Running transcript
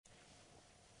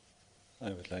I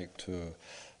would like to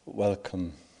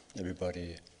welcome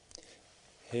everybody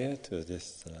here to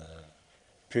this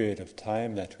period of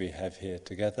time that we have here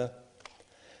together.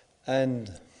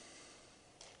 And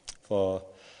for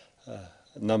a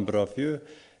number of you,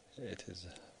 it is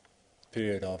a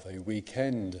period of a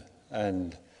weekend,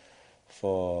 and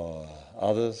for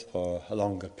others, for a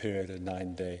longer period, a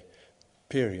 9-day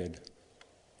period.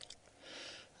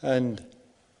 And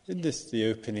in this, the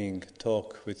opening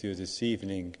talk with you this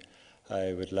evening,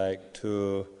 I would like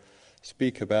to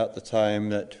speak about the time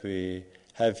that we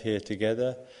have here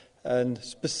together, and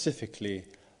specifically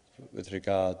with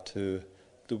regard to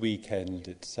the weekend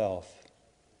itself.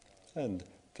 And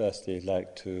firstly, I'd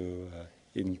like to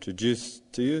introduce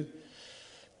to you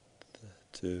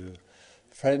to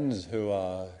friends who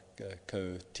are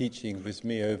co-teaching with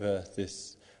me over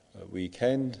this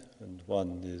weekend, and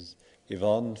one is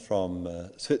Yvonne from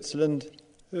Switzerland,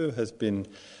 who has been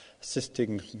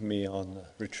assisting me on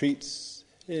retreats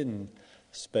in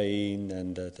Spain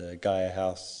and at the Gaia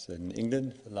House in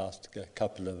England for the last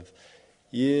couple of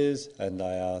years, and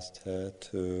I asked her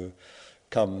to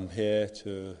come here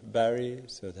to Barry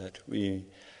so that we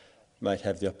might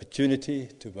have the opportunity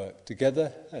to work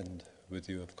together, and with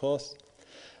you, of course.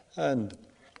 And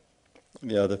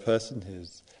the other person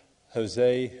is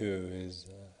Jose, who is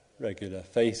a regular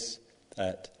face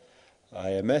at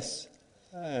IMS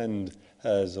and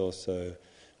has also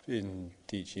been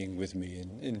teaching with me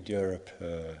in Europe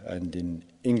and in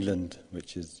England,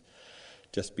 which is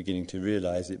just beginning to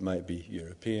realize it might be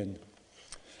European.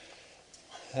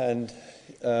 And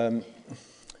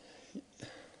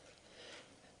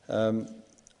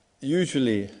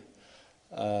usually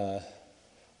I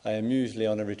am usually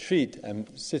on a retreat. I'm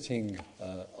sitting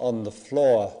on the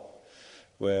floor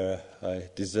where I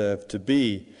deserve to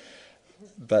be,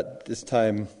 but this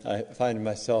time I find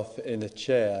myself in a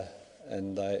chair,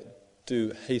 and I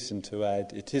do hasten to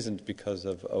add it isn't because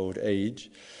of old age,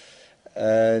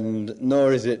 and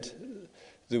nor is it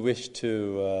the wish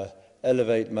to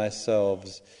elevate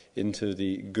myself into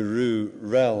the guru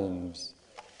realms.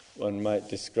 One might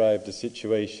describe the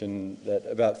situation that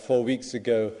about 4 weeks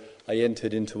ago I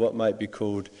entered into what might be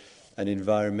called an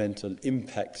environmental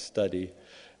impact study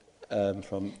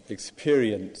from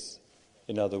experience.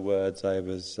 In other words, I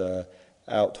was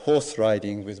out horse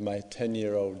riding with my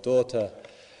 10-year-old daughter,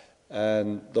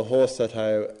 and the horse that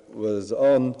I was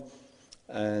on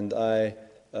and I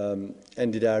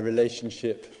ended our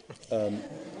relationship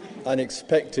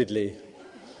unexpectedly.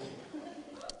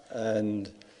 And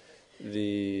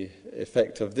the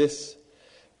effect of this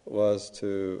was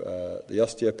the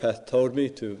osteopath told me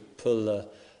to pull a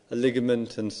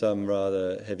ligament and some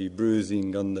rather heavy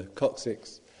bruising on the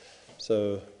coccyx.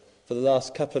 So for the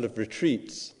last couple of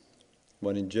retreats,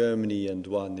 one in Germany and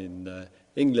one in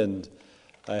England,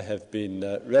 I have been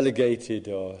relegated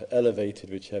or elevated,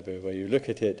 whichever way you look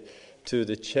at it, to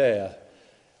the chair.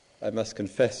 I must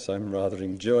confess I'm rather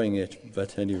enjoying it,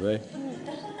 but anyway.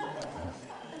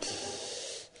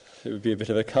 It would be a bit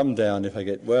of a come down if I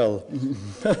get well.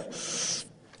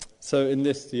 So in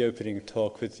this, the opening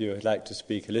talk with you, I'd like to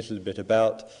speak a little bit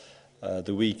about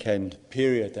the weekend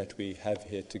period that we have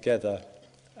here together,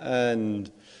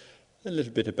 and a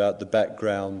little bit about the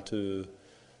background to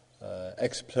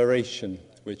exploration,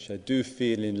 which I do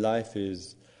feel in life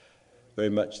is very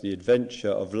much the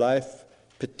adventure of life,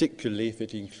 particularly if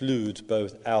it includes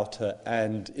both outer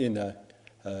and inner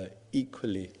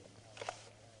equally.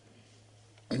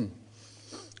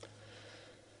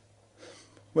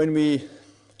 When we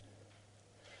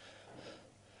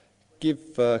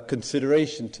give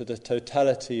consideration to the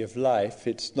totality of life,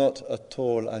 it's not at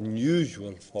all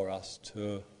unusual for us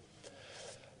to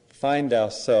find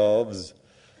ourselves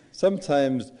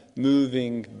sometimes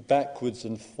moving backwards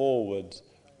and forwards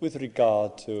with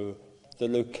regard to the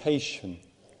location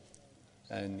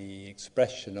and the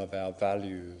expression of our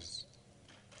values.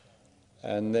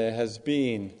 And there has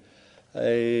been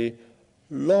a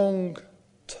long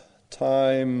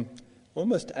time,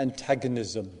 almost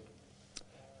antagonism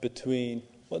between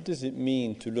what does it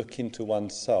mean to look into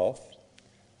oneself,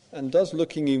 and does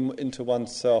looking into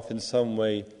oneself in some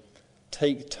way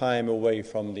take time away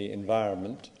from the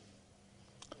environment,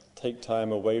 take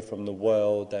time away from the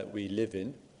world that we live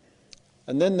in.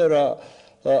 And then there are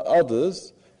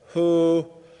others who,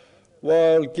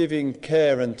 while giving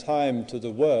care and time to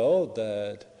the world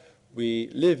that we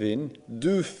live in,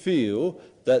 do feel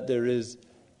that there is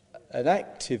an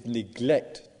active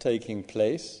neglect taking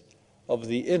place of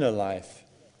the inner life,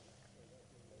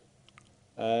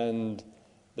 and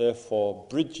therefore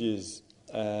bridges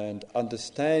and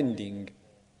understanding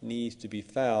needs to be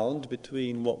found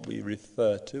between what we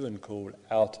refer to and call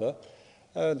outer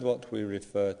and what we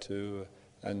refer to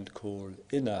and call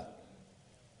inner.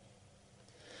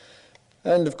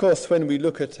 And of course, when we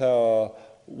look at our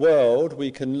world,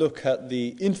 we can look at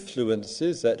the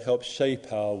influences that help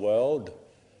shape our world,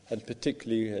 and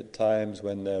particularly at times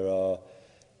when there are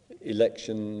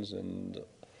elections and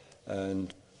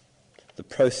the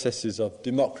processes of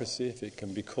democracy, if it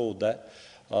can be called that,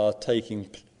 are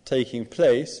taking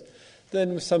place,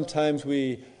 then sometimes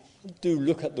we do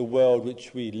look at the world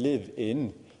which we live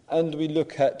in, and we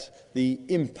look at the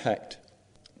impact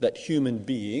that human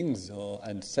beings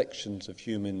and sections of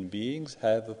human beings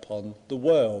have upon the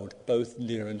world, both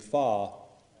near and far.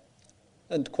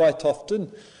 And quite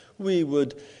often we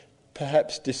would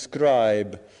perhaps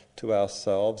describe to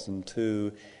ourselves and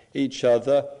to each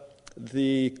other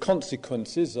the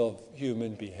consequences of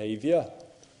human behavior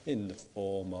in the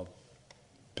form of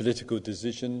political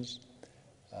decisions,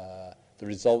 the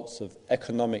results of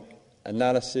economic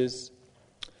analysis,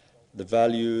 the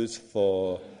values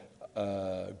for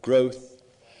growth,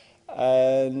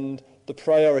 and the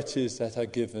priorities that are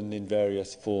given in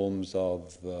various forms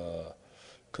of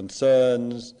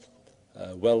concerns,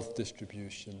 wealth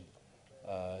distribution,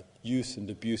 use and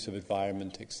abuse of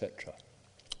environment, etc.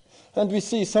 And we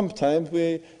see sometimes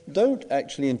we don't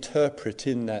actually interpret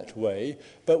in that way,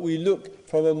 but we look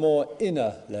from a more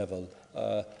inner level,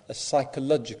 a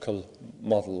psychological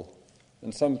model.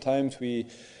 And sometimes we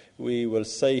will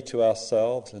say to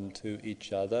ourselves and to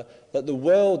each other that the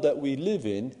world that we live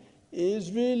in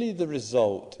is really the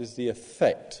result, is the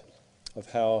effect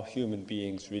of how human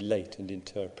beings relate and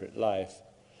interpret life.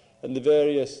 And the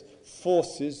various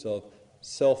forces of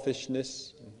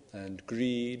selfishness and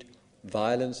greed,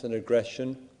 violence and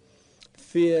aggression,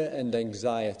 fear and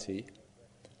anxiety,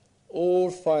 all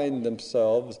find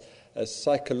themselves as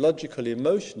psychological,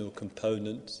 emotional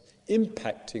components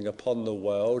impacting upon the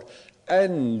world,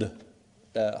 and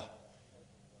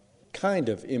kind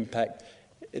of impact,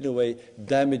 in a way,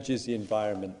 damages the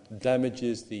environment,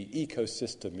 damages the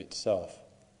ecosystem itself.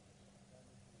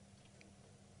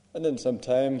 And then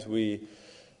sometimes we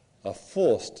are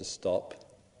forced to stop.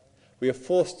 We are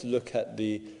forced to look at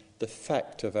the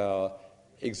fact of our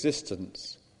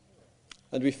existence.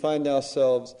 And we find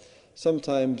ourselves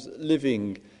sometimes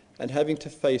living and having to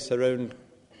face our own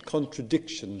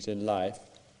contradictions in life,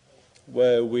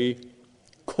 where we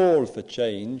call for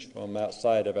change from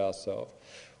outside of ourselves.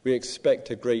 We expect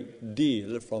a great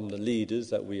deal from the leaders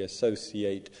that we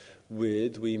associate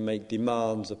with. We make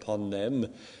demands upon them,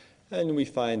 and we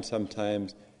find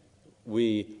sometimes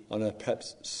we, on a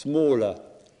perhaps smaller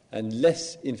and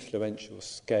less influential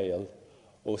scale,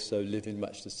 also live in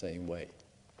much the same way.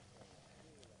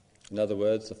 In other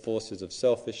words, the forces of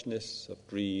selfishness, of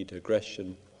greed,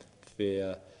 aggression,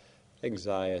 fear,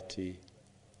 anxiety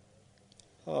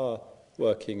are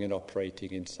working and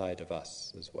operating inside of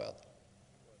us as well.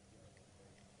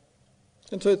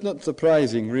 And so it's not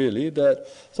surprising, really, that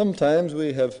sometimes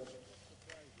we have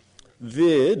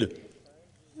veered,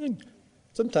 in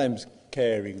sometimes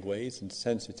caring ways and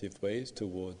sensitive ways,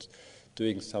 towards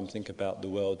doing something about the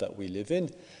world that we live in,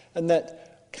 and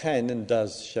that can and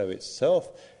does show itself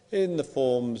in the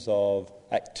forms of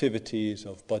activities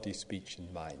of body, speech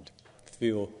and mind.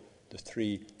 Feel the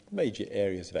three major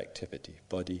areas of activity: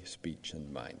 body, speech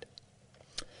and mind.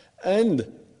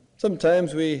 And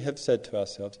sometimes we have said to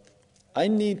ourselves, I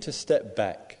need to step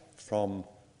back from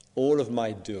all of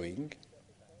my doing,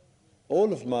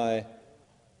 all of my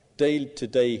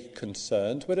day-to-day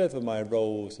concerns, whatever my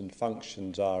roles and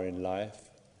functions are in life,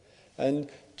 and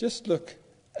just look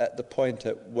at the point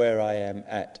at where I am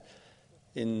at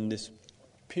in this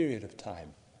period of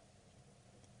time.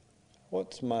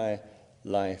 What's my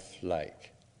life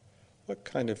like? What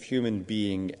kind of human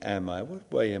being am I?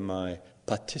 What way am I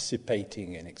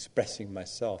participating and expressing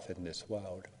myself in this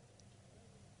world?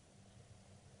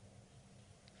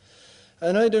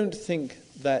 And I don't think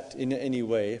that in any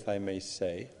way, if I may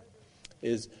say,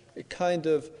 is a kind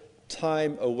of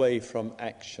time away from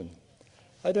action.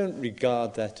 I don't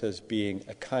regard that as being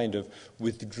a kind of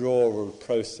withdrawal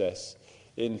process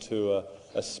into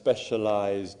a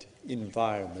specialized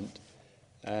environment,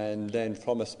 and then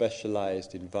from a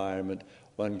specialized environment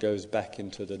one goes back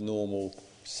into the normal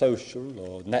social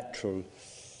or natural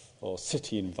or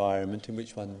city environment in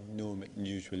which one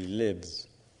usually lives.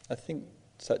 I think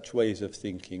such ways of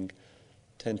thinking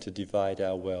tend to divide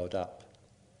our world up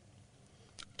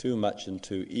too much and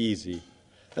too easy.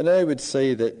 And I would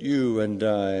say that you and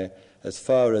I, as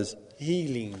far as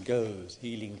healing goes,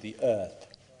 healing the earth,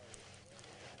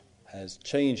 as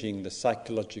changing the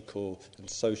psychological and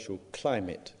social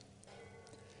climate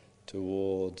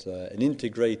towards an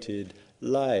integrated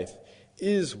life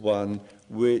is one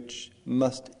which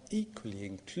must equally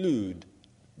include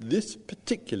this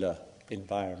particular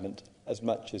environment as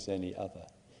much as any other.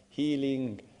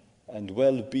 Healing and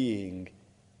well-being,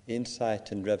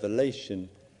 insight and revelation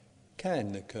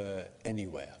can occur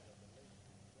anywhere.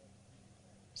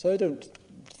 So I don't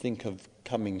think of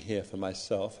coming here for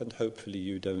myself, and hopefully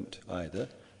you don't either,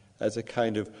 as a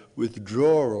kind of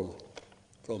withdrawal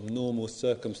from normal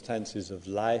circumstances of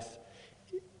life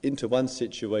into one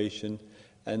situation,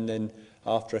 and then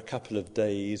after a couple of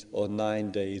days or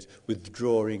 9 days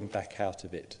withdrawing back out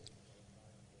of it.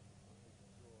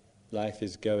 Life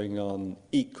is going on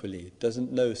equally. It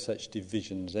doesn't know such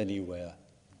divisions anywhere.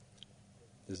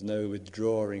 There's no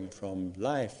withdrawing from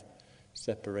life,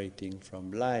 separating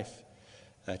from life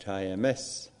at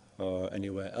IMS or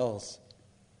anywhere else.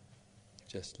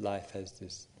 Just life has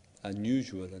this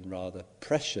unusual and rather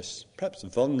precious, perhaps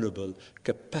vulnerable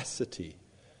capacity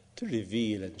to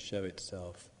reveal and show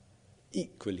itself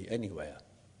equally anywhere.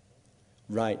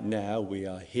 Right now we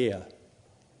are here.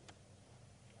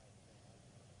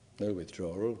 No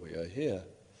withdrawal, we are here.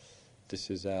 This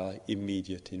is our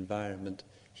immediate environment.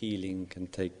 Healing can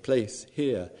take place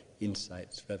here.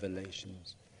 Insights,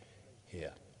 revelations,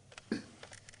 here.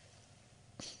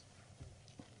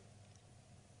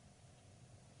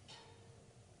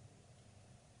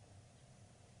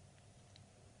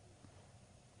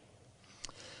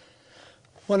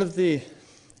 One of the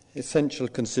essential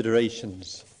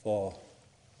considerations for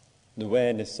the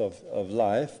awareness of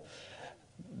life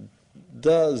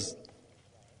does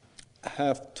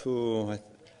have to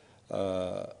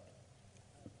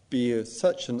be of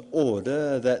such an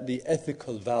order that the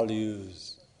ethical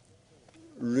values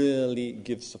really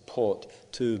give support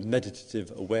to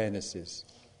meditative awarenesses.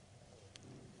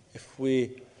 If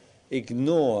we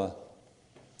ignore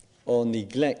or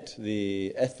neglect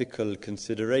the ethical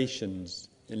considerations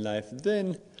in life,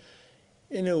 then,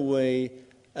 in a way,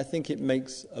 I think it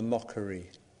makes a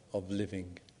mockery of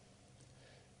living.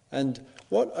 And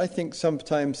what I think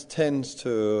sometimes tends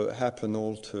to happen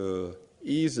all too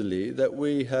easily, that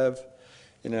we have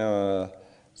in our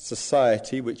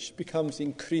society, which becomes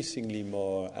increasingly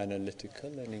more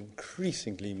analytical and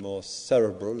increasingly more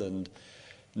cerebral and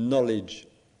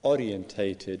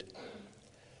knowledge-orientated,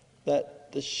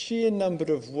 that the sheer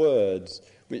number of words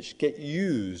which get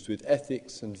used with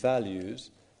ethics and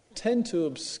values tend to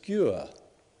obscure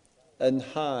and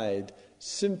hide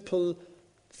simple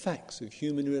facts of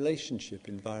human relationship,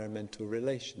 environmental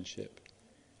relationship.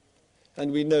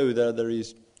 And we know that there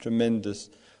is tremendous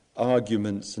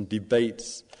arguments and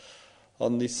debates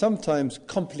on the sometimes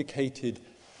complicated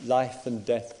life and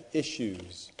death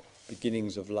issues,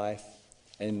 beginnings of life,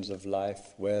 ends of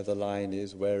life, where the line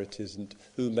is, where it isn't,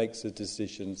 who makes the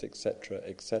decisions, etc.,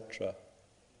 etc.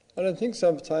 And I think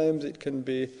sometimes it can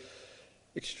be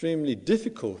extremely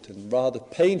difficult and rather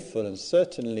painful, and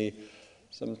certainly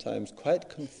sometimes quite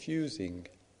confusing.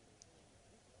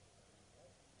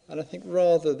 And I think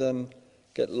rather than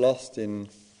get lost in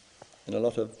a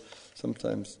lot of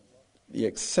sometimes the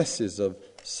excesses of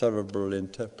cerebral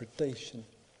interpretation,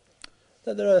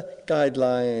 that there are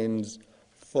guidelines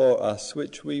for us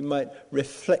which we might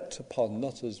reflect upon,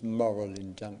 not as moral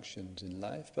injunctions in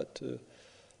life, but to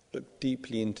look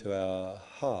deeply into our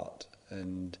heart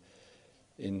and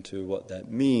into what that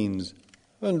means.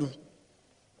 And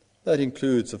that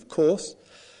includes, of course,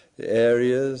 the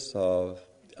areas of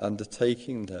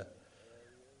undertaking the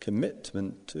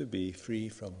commitment to be free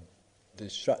from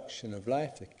destruction of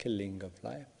life, the killing of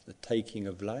life, the taking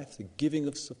of life, the giving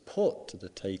of support to the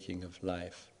taking of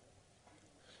life.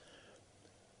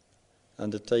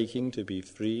 Undertaking to be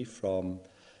free from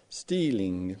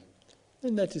stealing,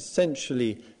 and that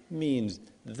essentially means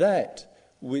that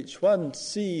which one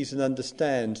sees and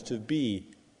understands to be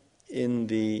in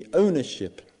the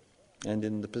ownership and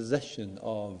in the possession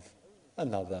of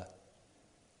another.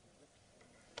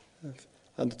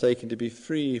 Undertaking to be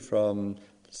free from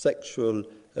sexual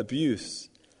abuse,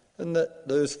 and that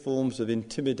those forms of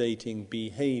intimidating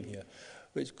behaviour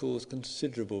which cause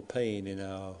considerable pain in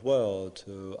our world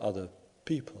to other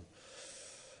people.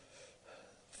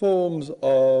 Forms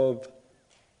of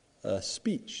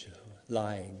speech,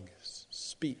 lying,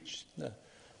 speech, the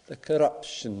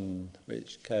corruption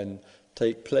which can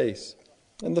take place.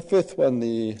 And the fifth one,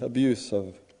 the abuse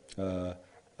of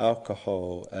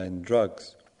alcohol and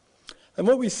drugs. And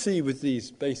what we see with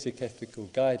these basic ethical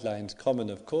guidelines, common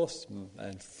of course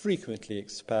and frequently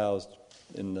espoused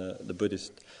in the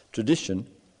Buddhist tradition,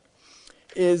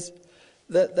 is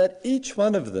that each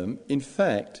one of them, in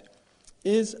fact,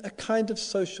 is a kind of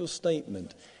social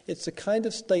statement. It's a kind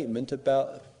of statement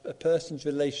about a person's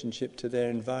relationship to their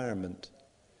environment.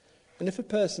 And if a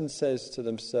person says to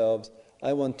themselves,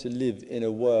 I want to live in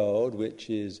a world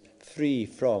which is free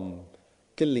from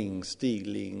killing,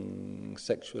 stealing,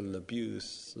 sexual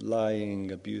abuse,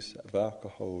 lying, abuse of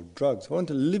alcohol, drugs, I want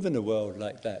to live in a world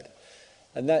like that,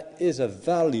 and that is a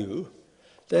value,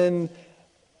 then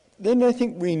I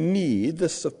think we need the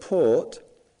support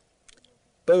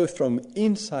both from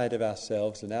inside of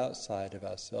ourselves and outside of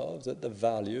ourselves, that the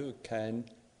value can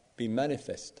be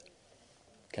manifest,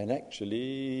 can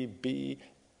actually be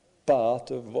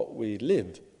part of what we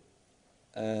live.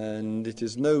 And it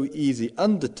is no easy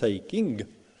undertaking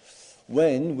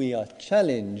when we are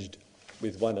challenged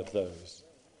with one of those,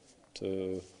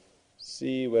 to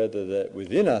see whether that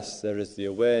within us there is the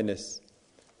awareness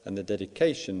and the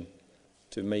dedication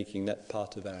to making that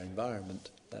part of our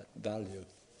environment, that value,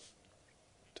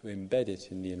 to embed it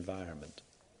in the environment.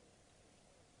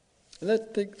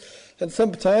 And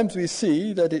sometimes we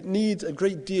see that it needs a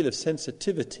great deal of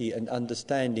sensitivity and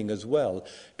understanding as well,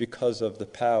 because of the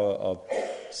power of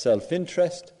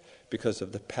self-interest, because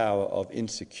of the power of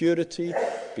insecurity,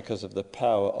 because of the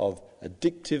power of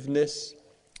addictiveness.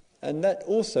 And that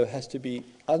also has to be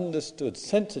understood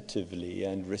sensitively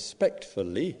and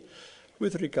respectfully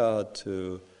with regard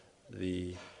to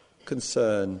the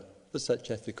concern for such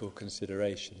ethical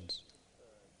considerations.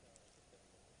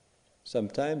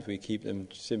 Sometimes we keep them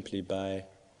simply by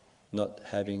not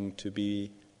having to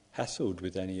be hassled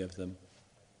with any of them,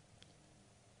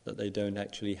 that they don't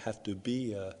actually have to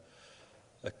be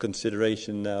a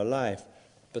consideration in our life.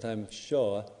 But I'm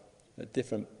sure at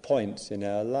different points in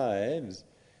our lives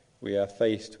we are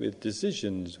faced with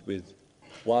decisions with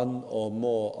one or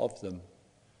more of them.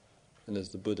 And as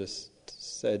the Buddhist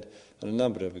said on a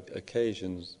number of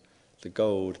occasions, the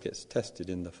gold gets tested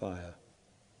in the fire.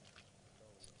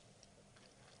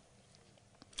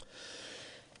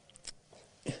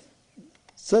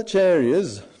 Such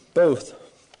areas, both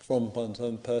from one's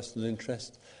own personal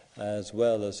interest as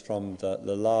well as from the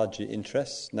larger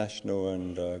interests, national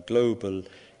and global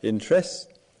interests,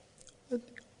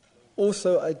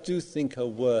 also I do think are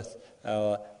worth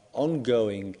our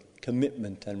ongoing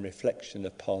commitment and reflection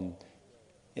upon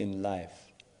in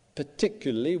life,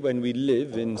 particularly when we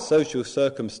live in social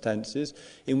circumstances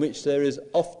in which there is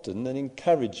often an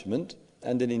encouragement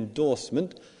and an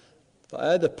endorsement for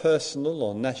either personal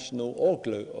or national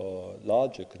or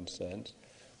larger concerns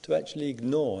to actually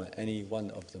ignore any one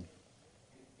of them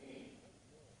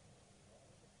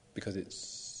because it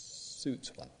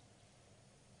suits one.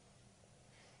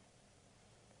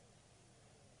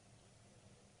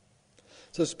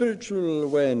 So spiritual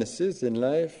awarenesses in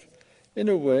life, in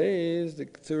a way, is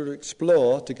to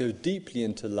explore, to go deeply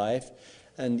into life,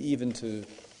 and even to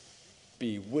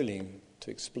be willing to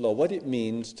explore what it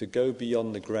means to go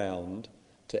beyond the ground,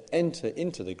 to enter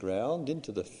into the ground,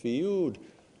 into the field,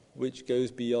 which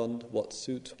goes beyond what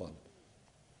suits one.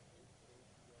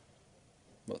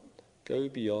 Go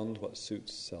beyond what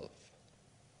suits self.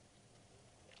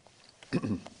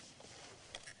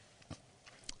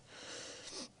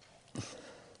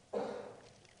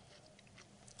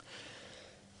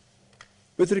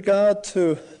 With regard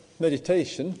to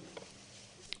meditation,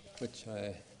 which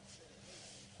I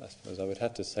suppose I would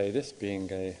have to say this,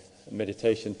 being a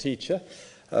meditation teacher,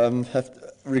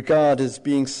 regard as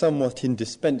being somewhat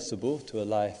indispensable to a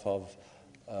life of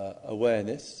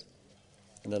awareness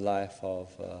and a life of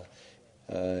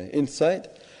insight.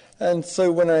 And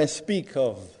so when I speak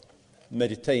of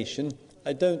meditation,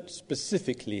 I don't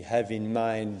specifically have in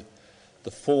mind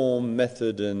the form,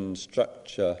 method and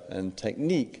structure and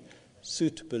technique,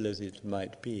 suitable as it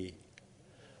might be,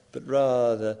 but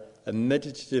rather a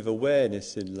meditative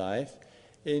awareness in life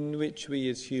in which we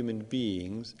as human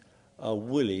beings are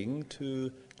willing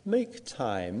to make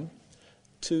time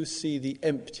to see the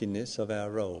emptiness of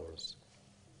our roles.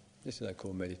 This is what I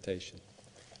call meditation.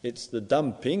 It's the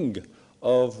dumping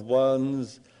of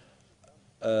one's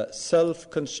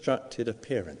self-constructed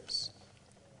appearance.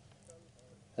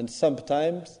 And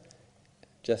sometimes,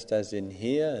 just as in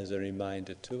here, as a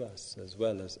reminder to us as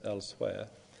well as elsewhere,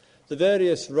 the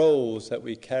various roles that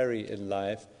we carry in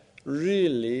life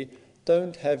really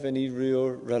don't have any real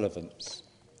relevance.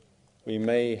 We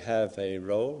may have a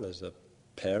role as a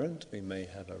parent, we may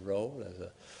have a role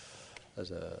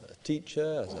as a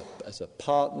teacher, as a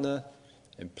partner,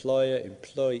 employer,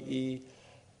 employee,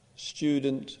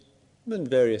 student, and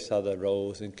various other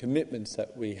roles and commitments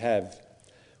that we have.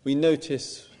 We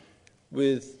notice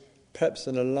with perhaps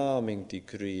an alarming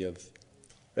degree of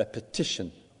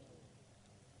repetition.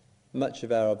 Much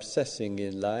of our obsessing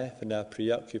in life and our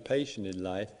preoccupation in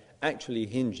life actually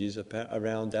hinges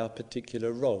around our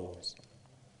particular roles.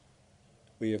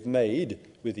 We have made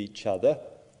with each other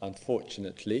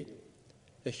unfortunately,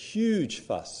 a huge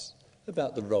fuss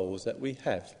about the roles that we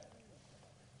have.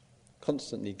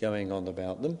 Constantly going on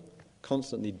about them,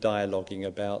 constantly dialoguing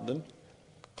about them,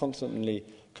 constantly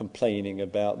complaining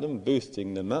about them,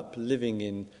 boosting them up, living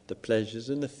in the pleasures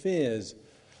and the fears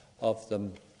of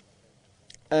them.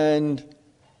 And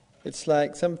it's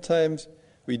like sometimes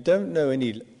we don't know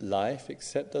any life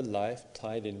except the life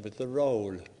tied in with the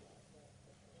role.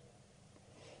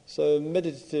 So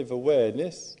meditative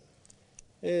awareness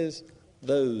is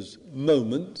those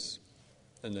moments,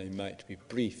 and they might be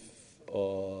brief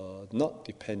or not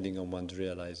depending on one's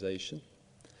realization,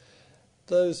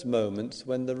 those moments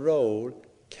when the role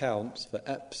counts for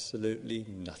absolutely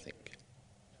nothing.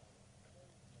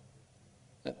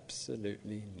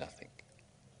 Absolutely nothing.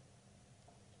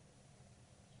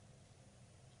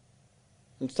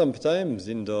 And sometimes,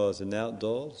 indoors and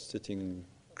outdoors, sitting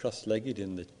cross-legged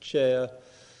in the chair,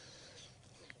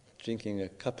 drinking a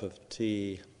cup of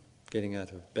tea, getting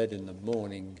out of bed in the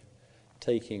morning,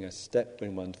 taking a step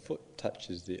when one foot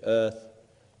touches the earth,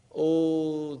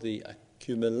 all the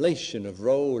accumulation of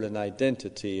role and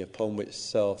identity upon which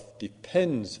self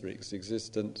depends for its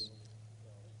existence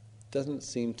doesn't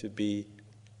seem to be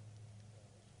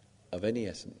of any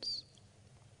essence.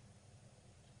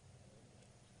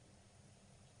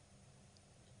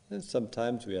 And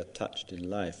sometimes we are touched in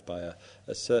life by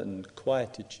a certain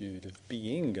quietude of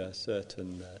being, a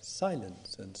certain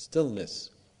silence and stillness,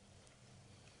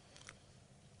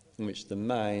 in which the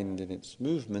mind in its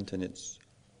movement and its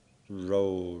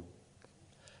role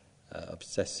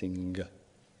obsessing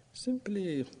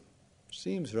simply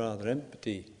seems rather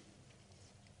empty.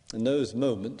 And those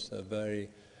moments are very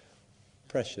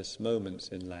precious moments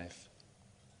in life.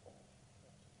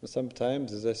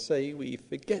 Sometimes, as I say, we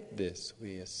forget this.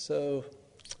 We are so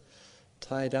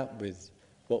tied up with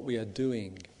what we are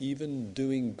doing, even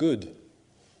doing good.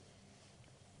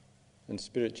 And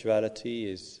spirituality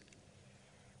is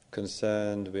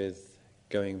concerned with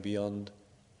going beyond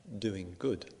doing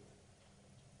good.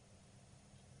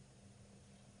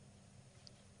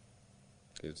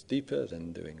 It's deeper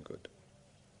than doing good.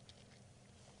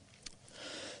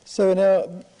 So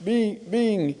now,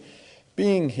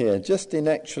 being here, just in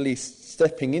actually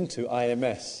stepping into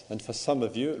IMS, and for some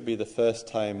of you it would be the first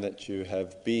time that you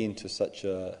have been to such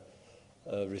a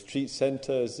retreat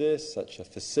centre as this, such a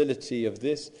facility of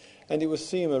this, and it would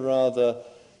seem a rather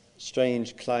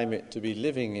strange climate to be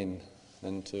living in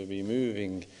and to be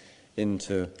moving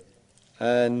into.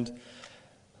 And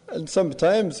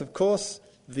sometimes, of course,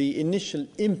 the initial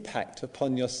impact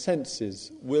upon your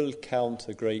senses will count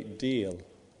a great deal.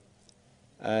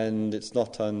 And it's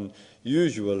not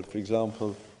unusual, for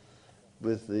example,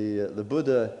 with the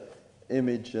Buddha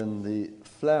image and the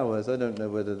flowers. I don't know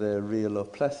whether they're real or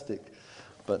plastic,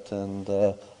 but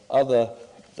other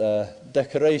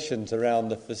decorations around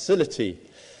the facility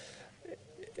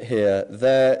here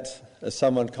that, as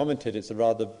someone commented, it's a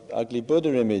rather ugly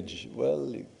Buddha image.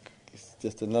 Well, it's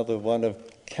just another one of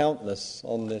countless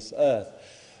on this earth.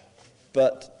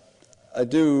 But I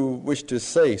do wish to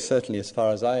say, certainly as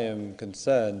far as I am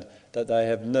concerned, that I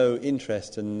have no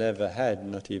interest and never had,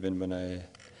 not even when I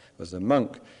was a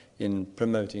monk, in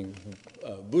promoting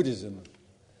Buddhism.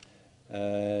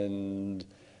 And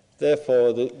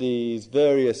therefore these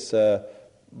various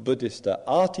Buddhist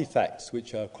artifacts,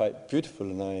 which are quite beautiful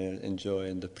and I enjoy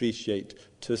and appreciate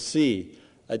to see,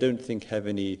 I don't think have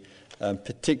any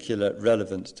particular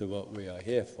relevance to what we are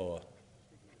here for.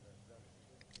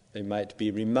 They might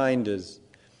be reminders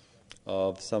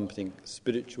of something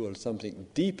spiritual, something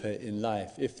deeper in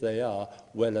life, if they are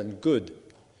well and good.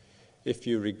 If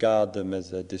you regard them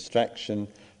as a distraction,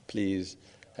 please,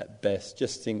 at best,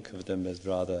 just think of them as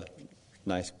rather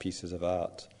nice pieces of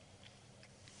art.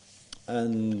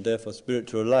 And therefore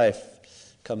spiritual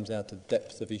life comes out of the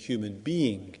depths of a human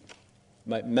being,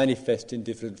 might manifest in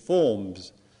different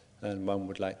forms, and one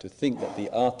would like to think that the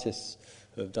artists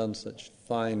who have done such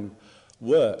fine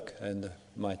work and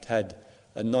might add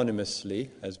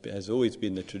anonymously, as has always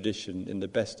been the tradition in the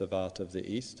best of art of the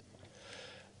East,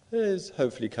 is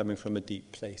hopefully coming from a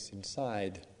deep place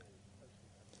inside.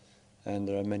 And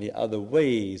there are many other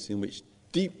ways in which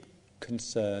deep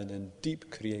concern and deep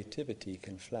creativity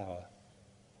can flower.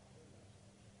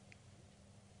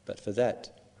 But for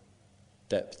that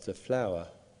depth to flower,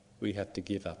 we have to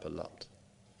give up a lot.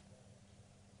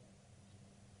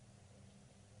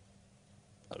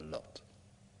 A lot.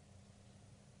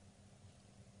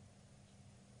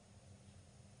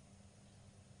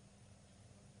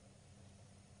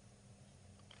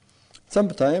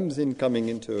 Sometimes in coming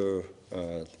into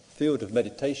a field of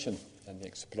meditation and the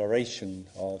exploration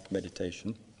of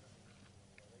meditation,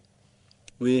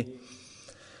 We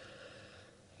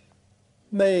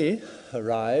may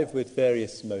arrive with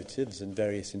various motives and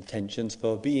various intentions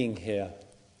for being here.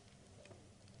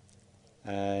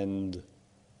 And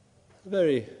a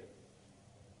very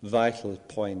vital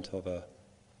point of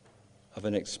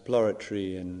an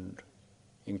exploratory and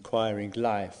inquiring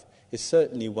life is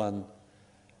certainly one,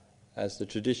 as the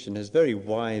tradition has very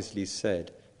wisely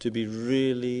said, to be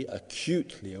really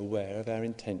acutely aware of our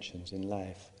intentions in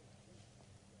life.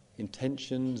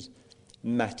 Intentions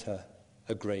matter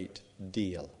a great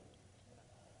deal.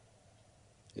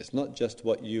 It's not just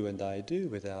what you and I do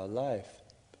with our life,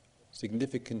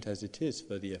 significant as it is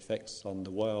for the effects on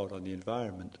the world, on the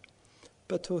environment,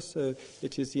 but also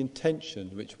it is the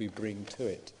intention which we bring to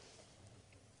it.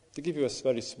 To give you a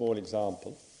very small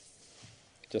example,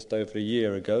 just over a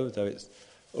year ago, though it's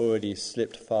already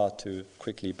slipped far too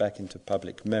quickly back into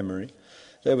public memory,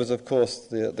 there was, of course,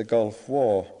 the Gulf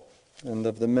War, and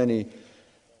of the many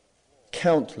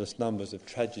countless numbers of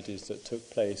tragedies that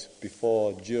took place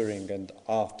before, during, and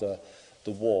after the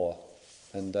war.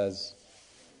 And as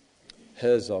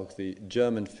Herzog, the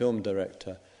German film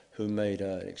director, who made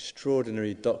an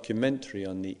extraordinary documentary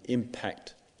on the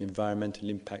environmental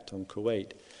impact on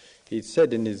Kuwait, he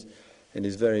said in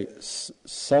his very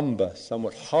somber,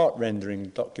 somewhat heart-rendering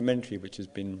documentary, which has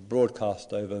been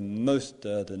broadcast over most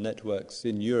the networks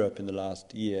in Europe in the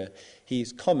last year,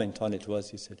 his comment on it was,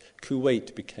 he said,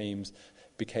 Kuwait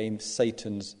became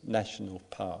Satan's national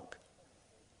park.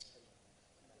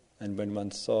 And when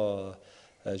one saw,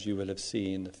 as you will have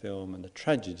seen, the film and the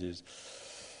tragedies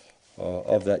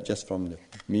of that just from the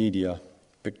media,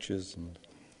 pictures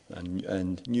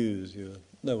and news, you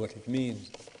know what it means.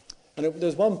 And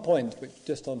there's one point,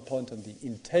 just on point of the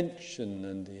intention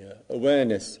and the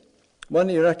awareness. One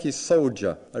Iraqi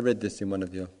soldier, I read this in one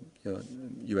of your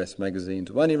US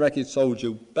magazines, one Iraqi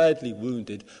soldier, badly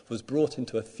wounded, was brought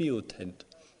into a field tent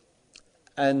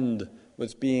and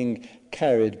was being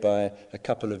carried by a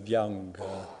couple of young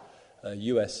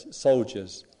US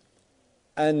soldiers.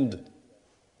 And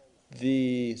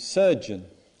the surgeon,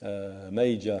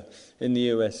 major in the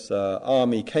US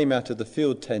Army, came out of the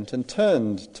field tent and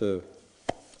turned to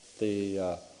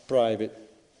the private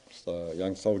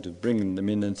young soldiers, bringing them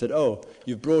in, and said, "Oh,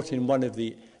 you've brought in one of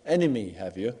the enemy,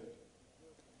 have you?"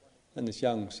 And this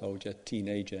young soldier,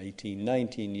 teenager, 18,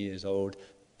 19 years old,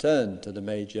 turned to the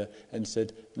major and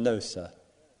said, "No, sir,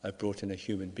 I've brought in a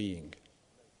human being."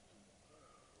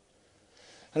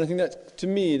 And I think that, to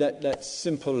me, that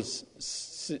simple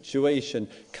situation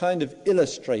kind of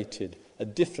illustrated a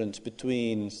difference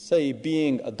between, say,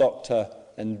 being a doctor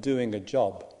and doing a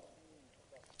job,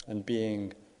 and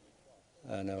being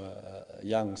a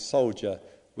young soldier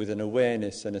with an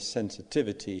awareness and a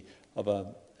sensitivity of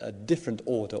a different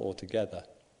order altogether.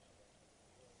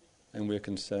 And we're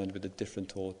concerned with a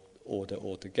different order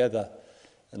altogether,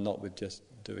 and not with just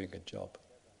doing a job.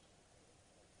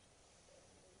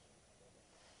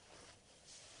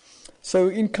 So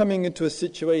in coming into a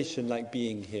situation like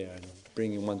being here and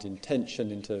bringing one's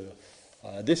intention into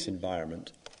this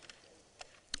environment,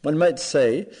 one might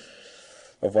say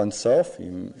of oneself,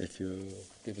 if you're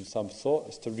given some thought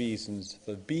as to reasons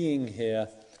for being here,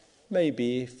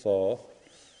 maybe to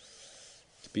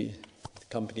be the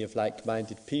company of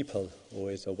like-minded people,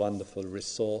 always a wonderful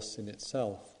resource in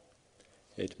itself.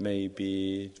 It may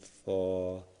be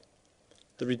for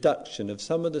the reduction of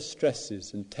some of the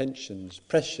stresses and tensions,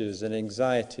 pressures and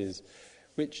anxieties,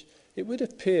 which it would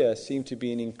appear seem to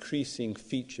be an increasing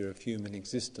feature of human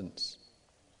existence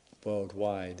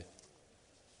worldwide.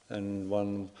 And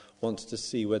one wants to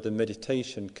see whether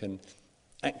meditation can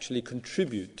actually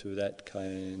contribute to that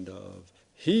kind of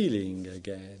healing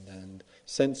again and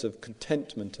sense of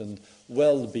contentment and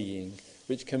well-being,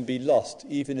 which can be lost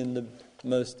even in the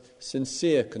most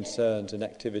sincere concerns and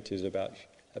activities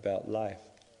about life.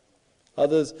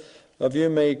 Others of you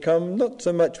may come not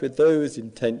so much with those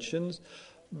intentions,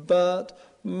 but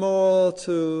more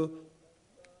to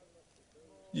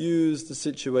use the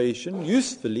situation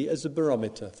usefully as a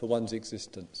barometer for one's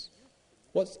existence.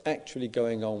 What's actually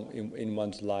going on in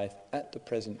one's life at the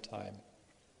present time?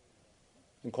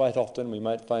 And quite often we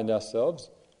might find ourselves,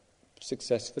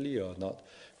 successfully or not,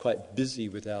 quite busy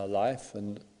with our life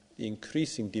and the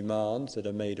increasing demands that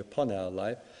are made upon our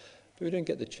life, but we don't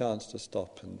get the chance to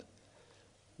stop and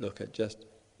look at just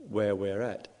where we're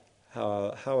at,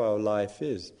 how our life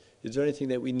is. Is there anything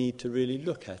that we need to really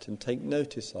look at and take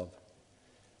notice of?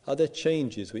 Are there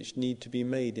changes which need to be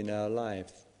made in our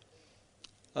life?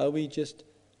 Are we just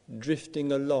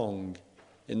drifting along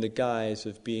in the guise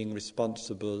of being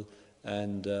responsible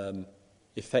and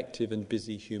effective and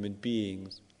busy human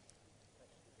beings?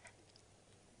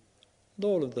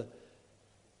 all of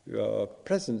your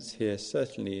presence here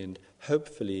certainly and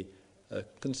hopefully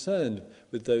concerned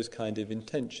with those kind of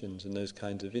intentions and those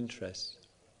kinds of interests.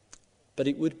 But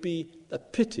it would be a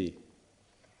pity,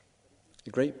 a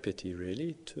great pity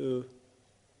really, to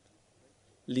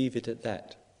leave it at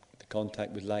that. The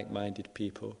contact with like-minded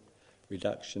people,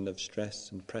 reduction of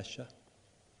stress and pressure,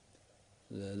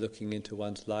 looking into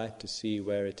one's life to see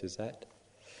where it is at.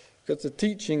 Because the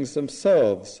teachings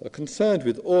themselves are concerned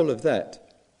with all of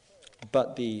that,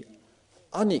 but the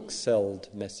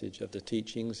unexcelled message of the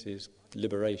teachings is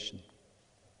liberation.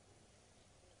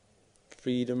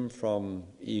 Freedom from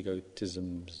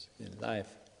egotisms in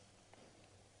life.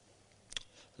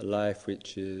 A life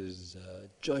which is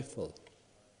joyful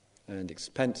and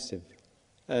expansive,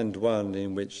 and one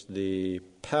in which the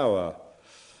power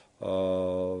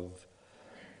of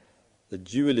the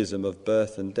dualism of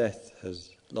birth and death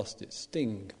has lost its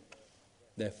sting.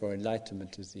 Therefore,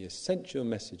 enlightenment is the essential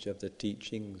message of the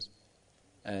teachings,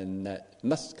 and that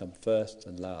must come first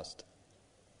and last.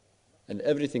 And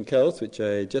everything else, which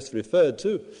I just referred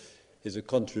to, is a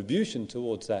contribution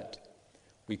towards that.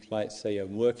 We might say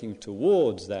I'm working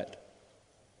towards that.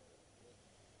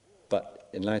 But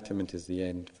enlightenment is the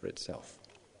end for itself.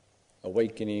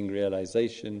 Awakening,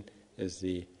 realization is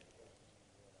the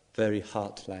very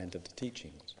heartland of the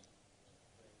teachings.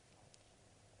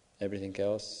 Everything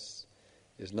else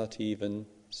is not even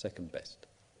second best.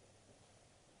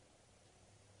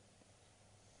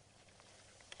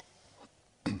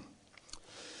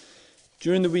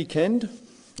 During the weekend,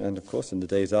 and of course in the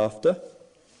days after,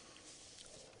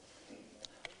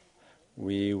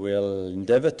 we will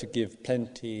endeavour to give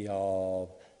plenty of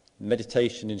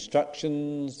meditation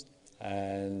instructions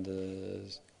and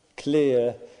as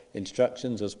clear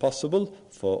instructions as possible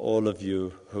for all of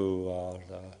you who are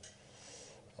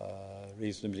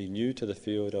reasonably new to the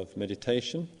field of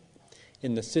meditation.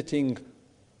 In the sitting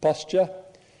posture,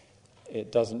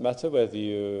 it doesn't matter whether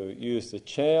you use the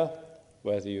chair,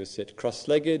 whether you sit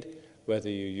cross-legged, whether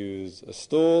you use a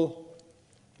stool.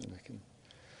 And I can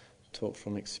talk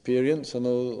from experience on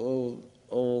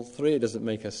all three. It doesn't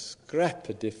make a scrap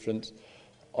of difference,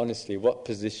 honestly, what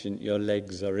position your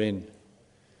legs are in.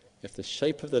 If the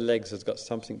shape of the legs has got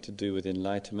something to do with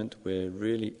enlightenment, we're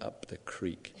really up the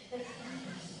creek.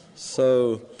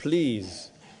 So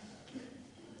please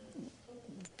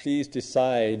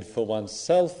decide for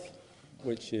oneself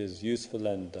which is useful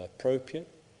and appropriate.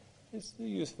 It's the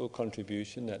useful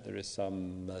contribution that there is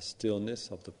some stillness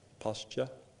of the posture.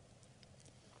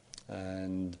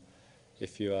 And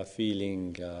if you are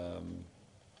feeling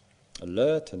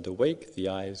alert and awake, the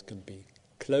eyes can be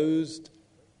closed.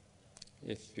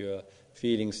 If you're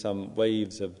feeling some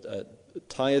waves of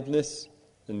tiredness,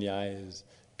 then the eyes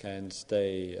can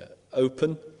stay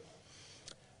open.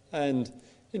 And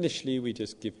initially we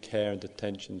just give care and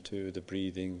attention to the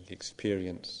breathing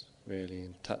experience, really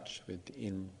in touch with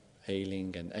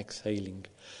inhaling and exhaling.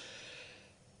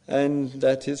 And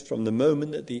that is from the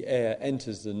moment that the air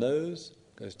enters the nose,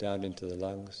 goes down into the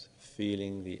lungs,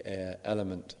 feeling the air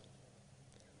element.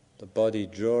 The body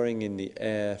drawing in the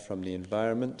air from the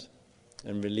environment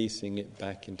and releasing it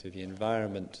back into the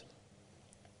environment.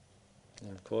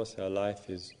 And of course our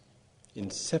life is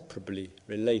inseparably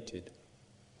related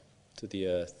to the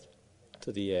earth,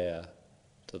 to the air,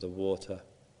 to the water.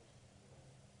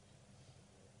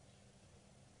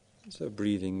 So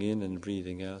breathing in and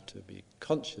breathing out, to be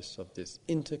conscious of this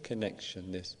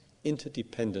interconnection, this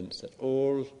interdependence that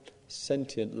all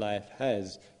sentient life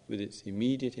has with its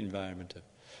immediate environment.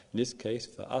 In this case,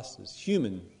 for us as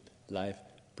human life,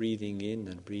 breathing in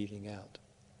and breathing out.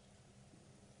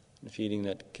 And feeling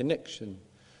that connection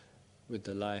with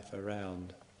the life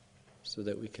around, so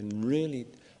that we can really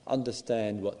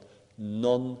understand what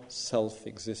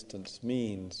non-self-existence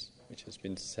means, which has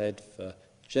been said for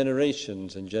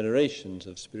generations and generations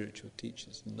of spiritual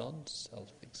teachers,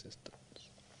 non-self-existence,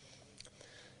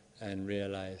 and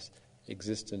realize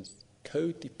existence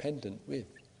codependent with,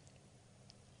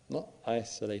 not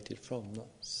isolated from, not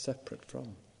separate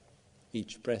from.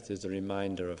 Each breath is a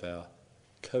reminder of our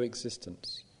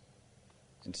coexistence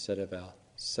instead of our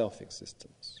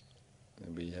self-existence.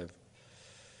 And we have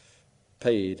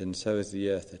paid, and so has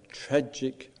the earth, a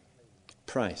tragic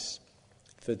price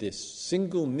for this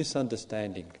single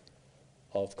misunderstanding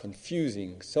of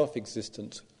confusing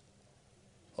self-existence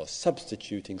or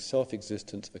substituting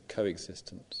self-existence for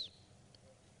coexistence.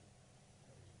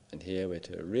 And here we're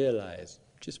to realize,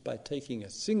 just by taking a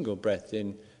single breath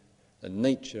in, the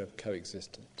nature of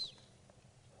coexistence.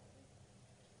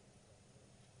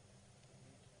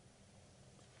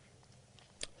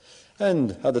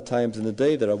 And other times in the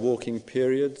day there are walking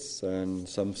periods and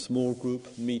some small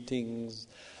group meetings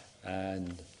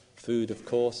and food, of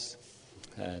course,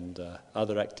 and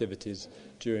other activities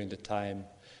during the time.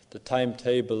 The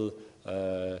timetable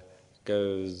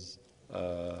goes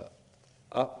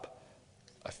up.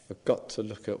 I forgot to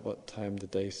look at what time the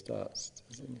day starts.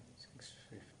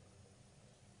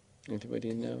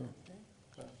 Anybody know?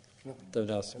 Don't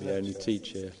ask me, I only teach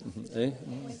here. Eh?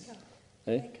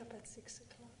 Wake up at 6 o'clock.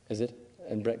 Is it?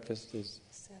 And breakfast is?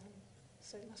 7.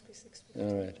 So it must be 6:15.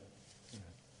 All right.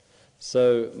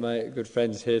 So my good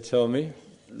friends here tell me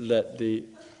that the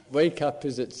wake up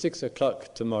is at 6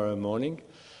 o'clock tomorrow morning,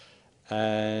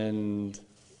 and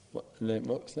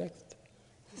what's next?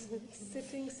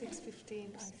 Sitting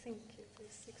 6:15. I think it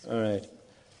is 6. All right.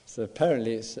 So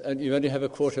apparently it's, and you only have a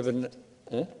quarter of an.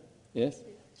 Yes.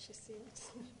 She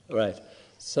seems. Right.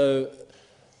 So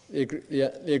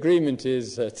the agreement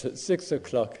is that at 6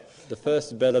 o'clock the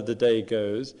first bell of the day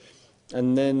goes,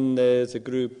 and then there's a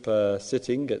group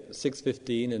sitting at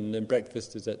 6:15, and then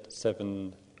breakfast is at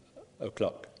 7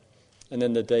 o'clock, and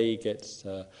then the day gets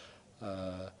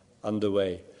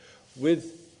underway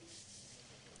with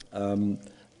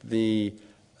the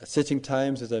sitting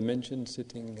times, as I mentioned,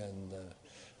 sitting and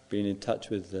being in touch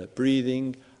with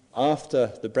breathing.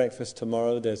 After the breakfast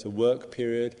tomorrow, there's a work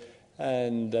period,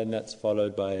 and then that's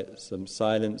followed by some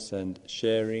silence and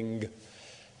sharing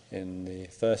in the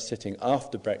first sitting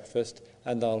after breakfast,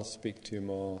 and I'll speak to you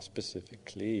more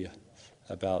specifically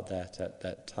about that at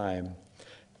that time.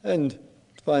 And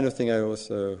the final thing I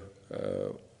also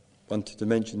wanted to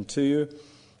mention to you,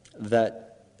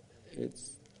 that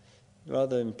it's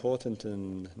rather important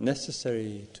and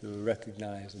necessary to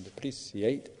recognize and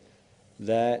appreciate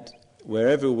that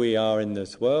wherever we are in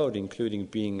this world, including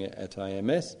being at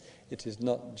IMS, it is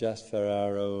not just for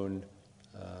our own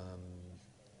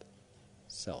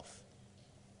self.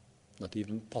 Not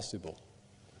even possible.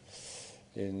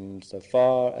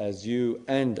 Insofar as you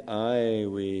and I,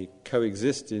 we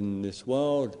coexist in this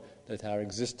world, that our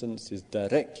existence is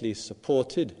directly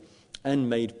supported and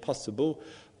made possible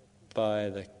by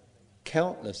the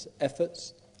countless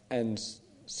efforts and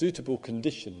suitable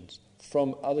conditions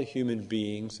from other human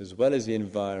beings as well as the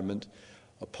environment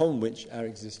upon which our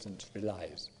existence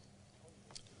relies.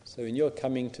 So in your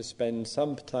coming to spend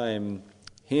some time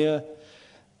here,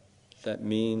 that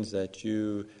means that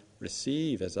you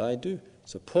receive, as I do,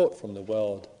 support from the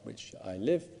world which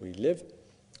we live,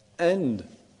 and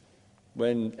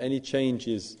when any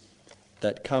changes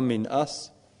that come in us,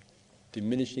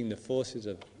 diminishing the forces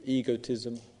of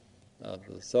egotism, of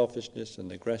selfishness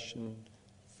and aggression,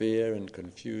 fear and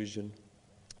confusion,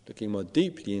 looking more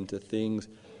deeply into things,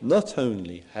 not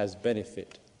only has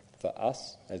benefit for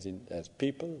us as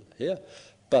people here,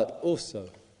 but also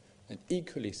and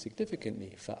equally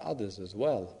significantly for others as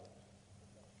well.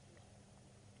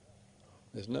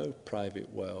 There's no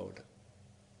private world.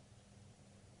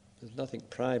 There's nothing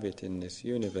private in this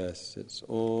universe. It's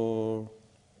all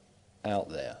out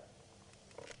there,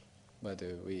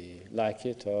 whether we like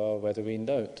it or whether we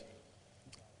don't.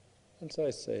 And so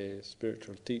I say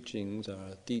spiritual teachings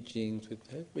are teachings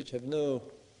which have no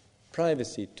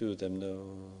privacy to them,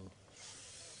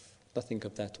 nothing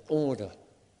of that order.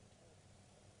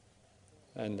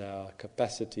 And our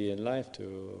capacity in life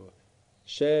to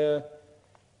share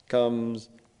comes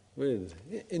with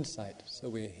insight. So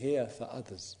we're here for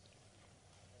others.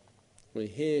 We're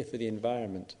here for the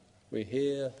environment. We're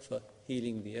here for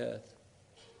healing the earth.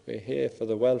 We're here for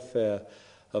the welfare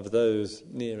of those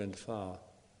near and far.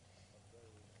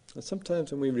 And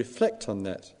sometimes when we reflect on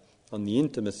that, on the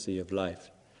intimacy of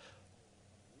life,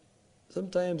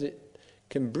 sometimes it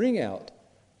can bring out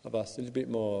of us a little bit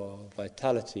more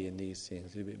vitality in these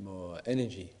things, a little bit more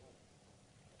energy.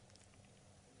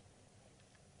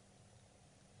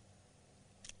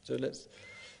 So let's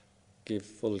give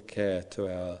full care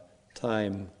to our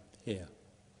time here.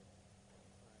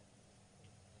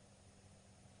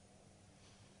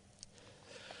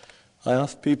 I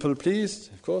ask people, please,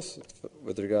 of course,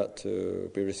 with regard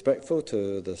to be respectful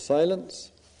to the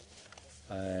silence.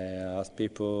 I ask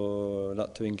people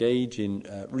not to engage in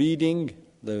reading,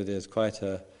 though there's quite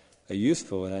a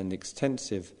useful and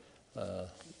extensive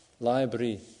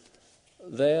library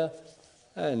there,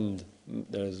 and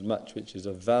there's much which is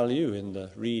of value in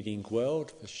the reading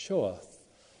world, for sure.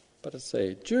 But I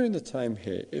say, during the time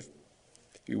here, if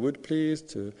you would please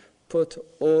to put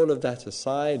all of that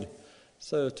aside,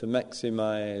 so to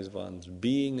maximize one's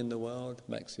being in the world,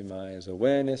 maximize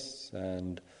awareness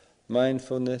and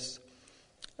mindfulness,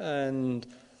 and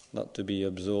not to be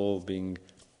absorbing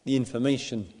the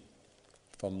information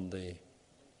from the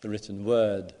written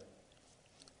word.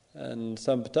 And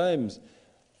sometimes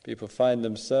people find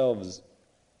themselves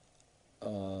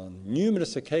on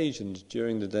numerous occasions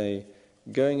during the day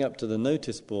going up to the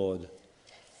notice board,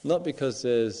 not because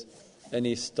there's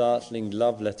any startling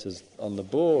love letters on the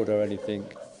board or anything,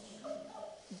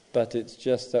 but it's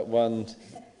just that one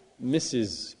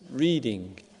misses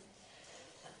reading.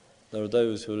 There are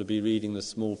those who will be reading the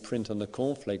small print on the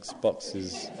cornflakes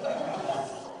boxes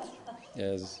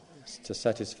as to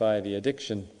satisfy the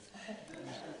addiction.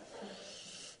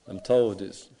 I'm told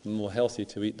it's more healthy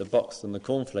to eat the box than the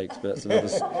cornflakes, but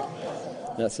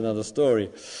that's another story.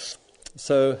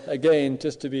 So again,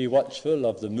 just to be watchful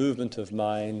of the movement of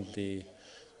mind, the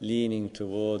leaning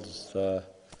towards the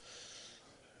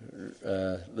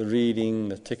reading,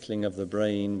 the tickling of the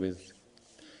brain with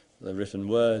the written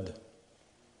word.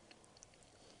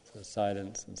 So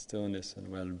silence and stillness and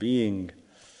well-being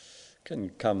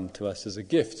can come to us as a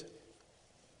gift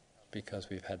because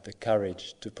we've had the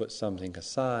courage to put something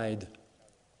aside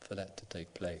for that to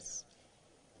take place.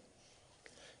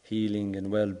 Healing and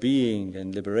well-being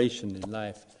and liberation in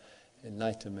life,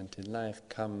 enlightenment in life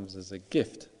comes as a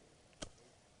gift.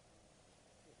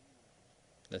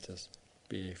 Let us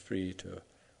be free to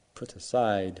put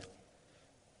aside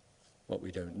what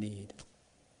we don't need.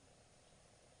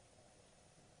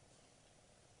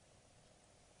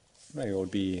 May all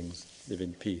beings live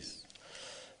in peace.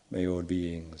 May all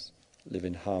beings live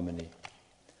in harmony.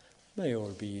 May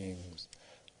all beings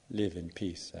live in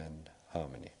peace and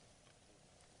harmony.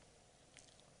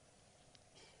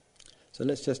 So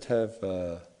let's just have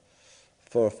 4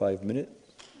 or 5 minute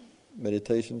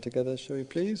meditation together, shall we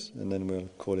please? And then we'll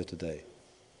call it a day.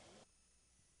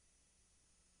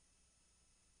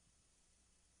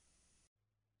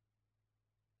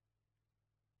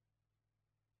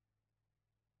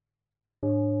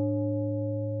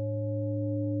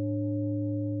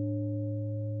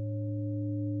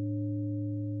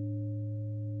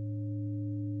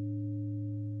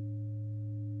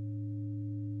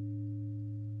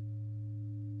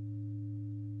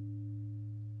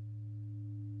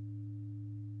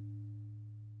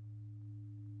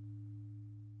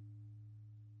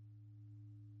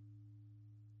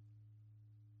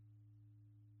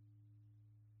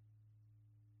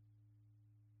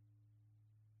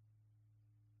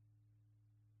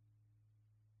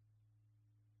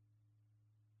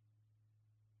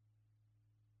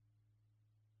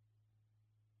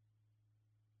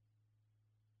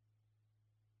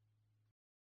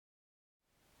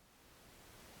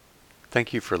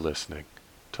 Thank you for listening.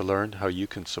 To learn how you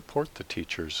can support the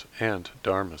teachers and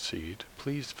Dharma Seed,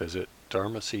 please visit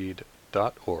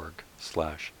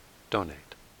dharmaseed.org/donate.